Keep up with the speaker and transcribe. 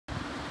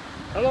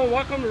Hello,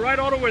 welcome to Ride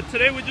Auto, where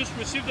today we just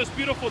received this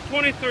beautiful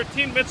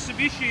 2013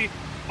 Mitsubishi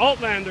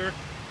Outlander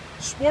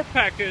Sport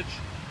Package,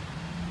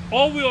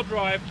 all-wheel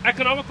drive,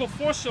 economical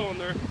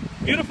 4-cylinder,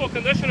 beautiful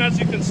condition as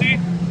you can see.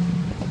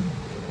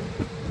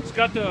 It's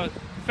got the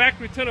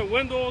factory tinted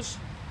windows,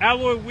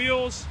 alloy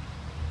wheels,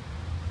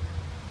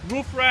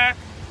 roof rack.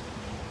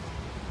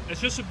 It's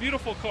just a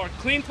beautiful car.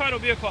 Clean title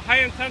vehicle, high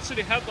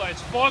intensity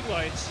headlights, fog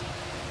lights.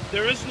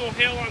 There is no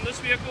hail on this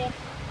vehicle.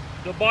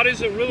 The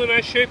body's in really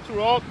nice shape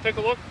throughout. Take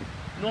a look.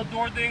 No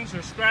door dings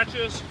or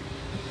scratches.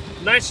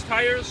 Nice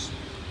tires.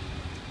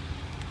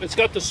 It's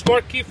got the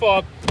smart key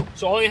fob,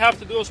 so all you have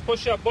to do is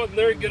push that button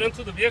there and get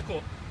into the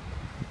vehicle.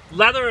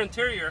 Leather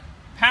interior,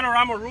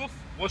 panorama roof.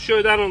 We'll show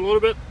you that in a little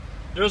bit.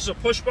 There's a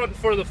push button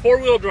for the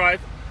 4-wheel drive.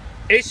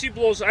 AC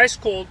blows ice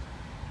cold.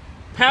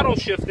 Paddle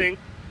shifting.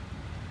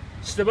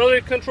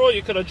 Stability control.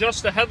 You can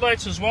adjust the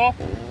headlights as well.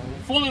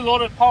 Fully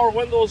loaded power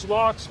windows,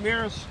 locks,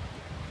 mirrors.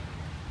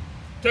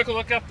 Take a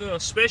look at the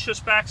spacious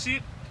back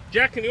seat.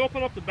 Jack, can you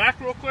open up the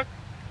back real quick?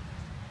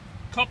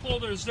 Cup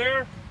holders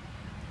there.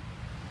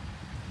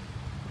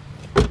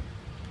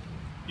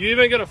 You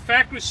even get a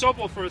factory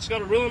subwoofer. It's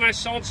got a really nice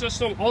sound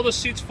system. All the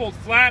seats fold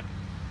flat.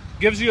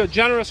 Gives you a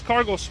generous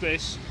cargo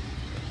space.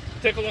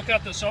 Take a look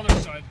at this other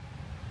side.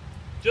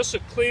 Just a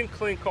clean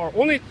car.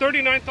 Only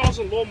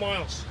 39,000 low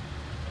miles.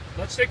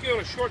 Let's take you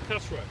on a short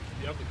test ride.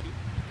 You have the key?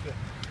 Okay.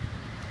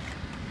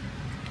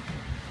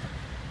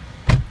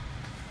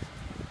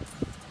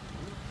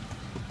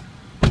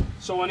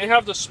 So when you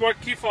have the smart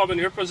key fob in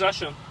your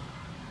possession,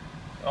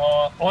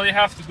 all you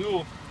have to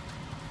do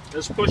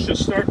is push the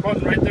start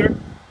button right there.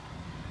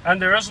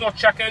 And there is no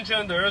check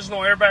engine, there is no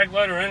airbag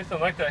light or anything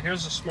like that.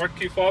 Here's the smart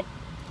key fob.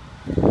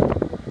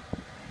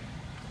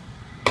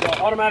 The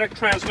automatic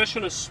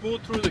transmission is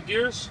smooth through the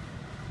gears.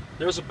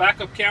 There's a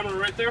backup camera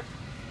right there.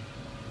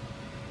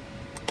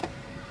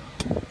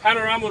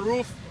 Panorama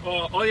roof.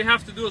 All you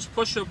have to do is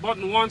push the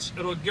button once.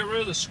 It'll get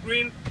rid of the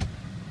screen.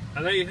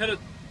 And then you hit it.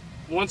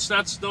 Once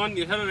that's done,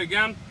 you hit it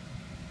again.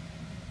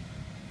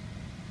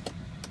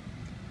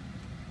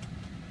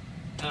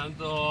 And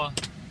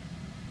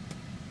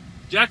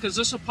Jack, is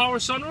this a power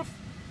sunroof?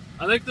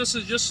 I think this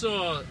is just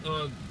a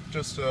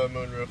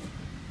moonroof.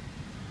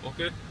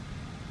 Okay.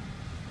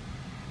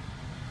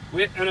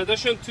 In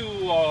addition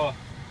to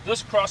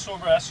this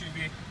crossover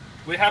SUV,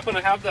 we happen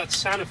to have that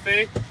Santa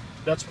Fe.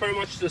 That's pretty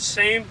much the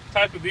same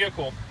type of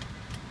vehicle.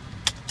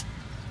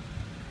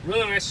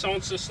 Really nice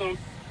sound system.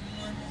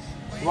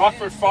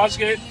 Rockford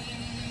Fosgate.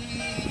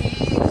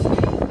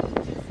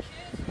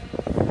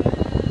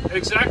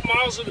 Exact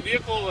miles of the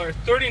vehicle are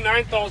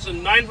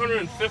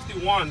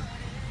 39,951.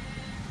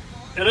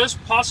 It is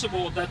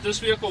possible that this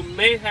vehicle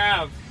may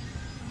have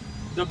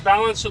the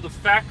balance of the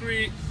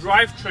factory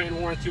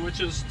drivetrain warranty, which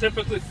is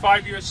typically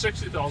 5 years,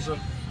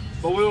 60,000.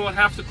 But we will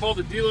have to call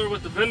the dealer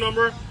with the VIN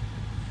number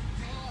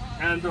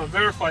and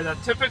verify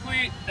that.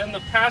 Typically, in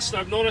the past,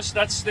 I've noticed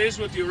that stays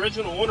with the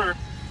original owner,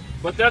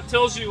 but that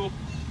tells you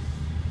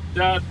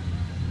that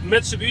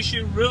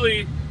Mitsubishi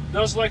really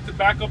does like to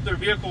back up their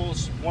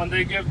vehicles when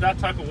they give that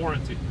type of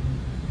warranty.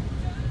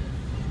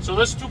 So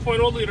this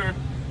 2.0 liter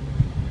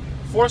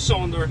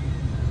 4-cylinder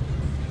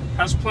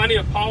has plenty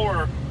of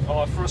power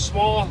for a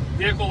small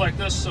vehicle like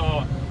this.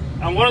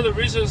 And one of the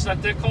reasons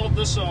that they called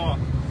this a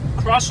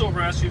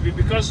crossover SUV,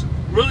 because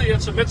really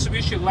it's a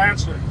Mitsubishi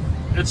Lancer.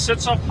 It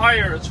sits up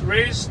higher, it's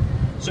raised,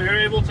 so you're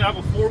able to have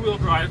a 4-wheel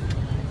drive.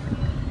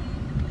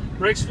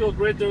 Brakes feel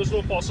great, there was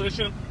no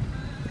pulsation.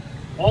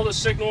 All the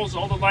signals,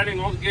 all the lighting,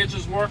 all the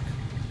gauges work.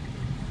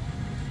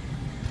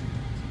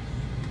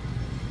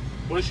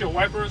 Windshield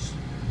wipers.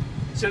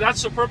 See,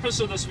 that's the purpose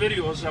of this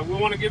video, is that we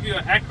want to give you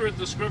an accurate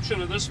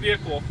description of this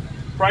vehicle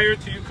prior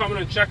to you coming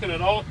and checking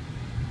it out.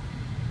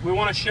 We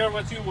want to share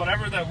with you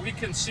whatever that we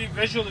can see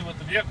visually with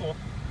the vehicle,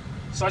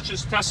 such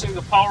as testing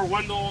the power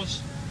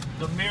windows,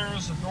 the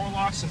mirrors, the door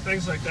locks, and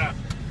things like that.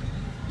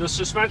 The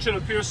suspension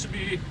appears to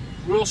be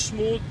real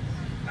smooth.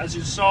 As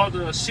you saw,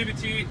 the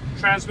CVT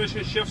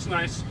transmission shifts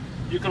nice.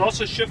 You can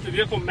also shift the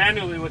vehicle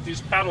manually with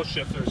these paddle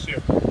shifters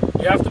here.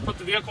 You have to put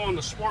the vehicle in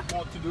the sport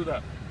mode to do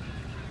that.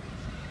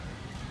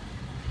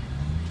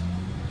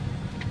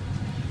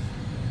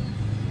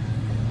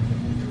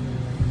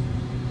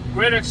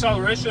 Great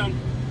acceleration.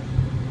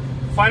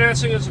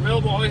 Financing is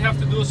available. All you have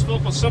to do is fill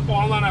up a simple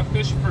online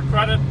application for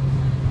credit.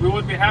 We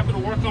would be happy to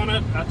work on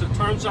it at the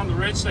terms on the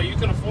rates that you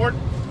can afford.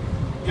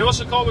 Give us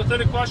a call with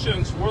any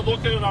questions. We're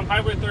located on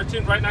Highway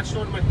 13 right next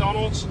door to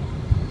McDonald's,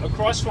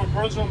 across from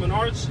Burnsville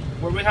Menards,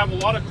 where we have a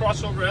lot of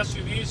crossover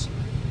SUVs,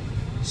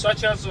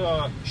 such as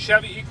a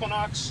Chevy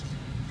Equinox.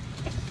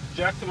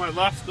 Jack, to my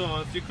left,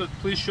 if you could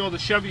please show the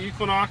Chevy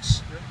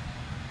Equinox,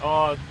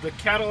 the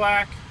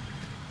Cadillac,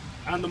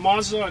 and the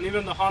Mazda, and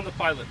even the Honda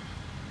Pilot.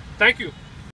 Thank you.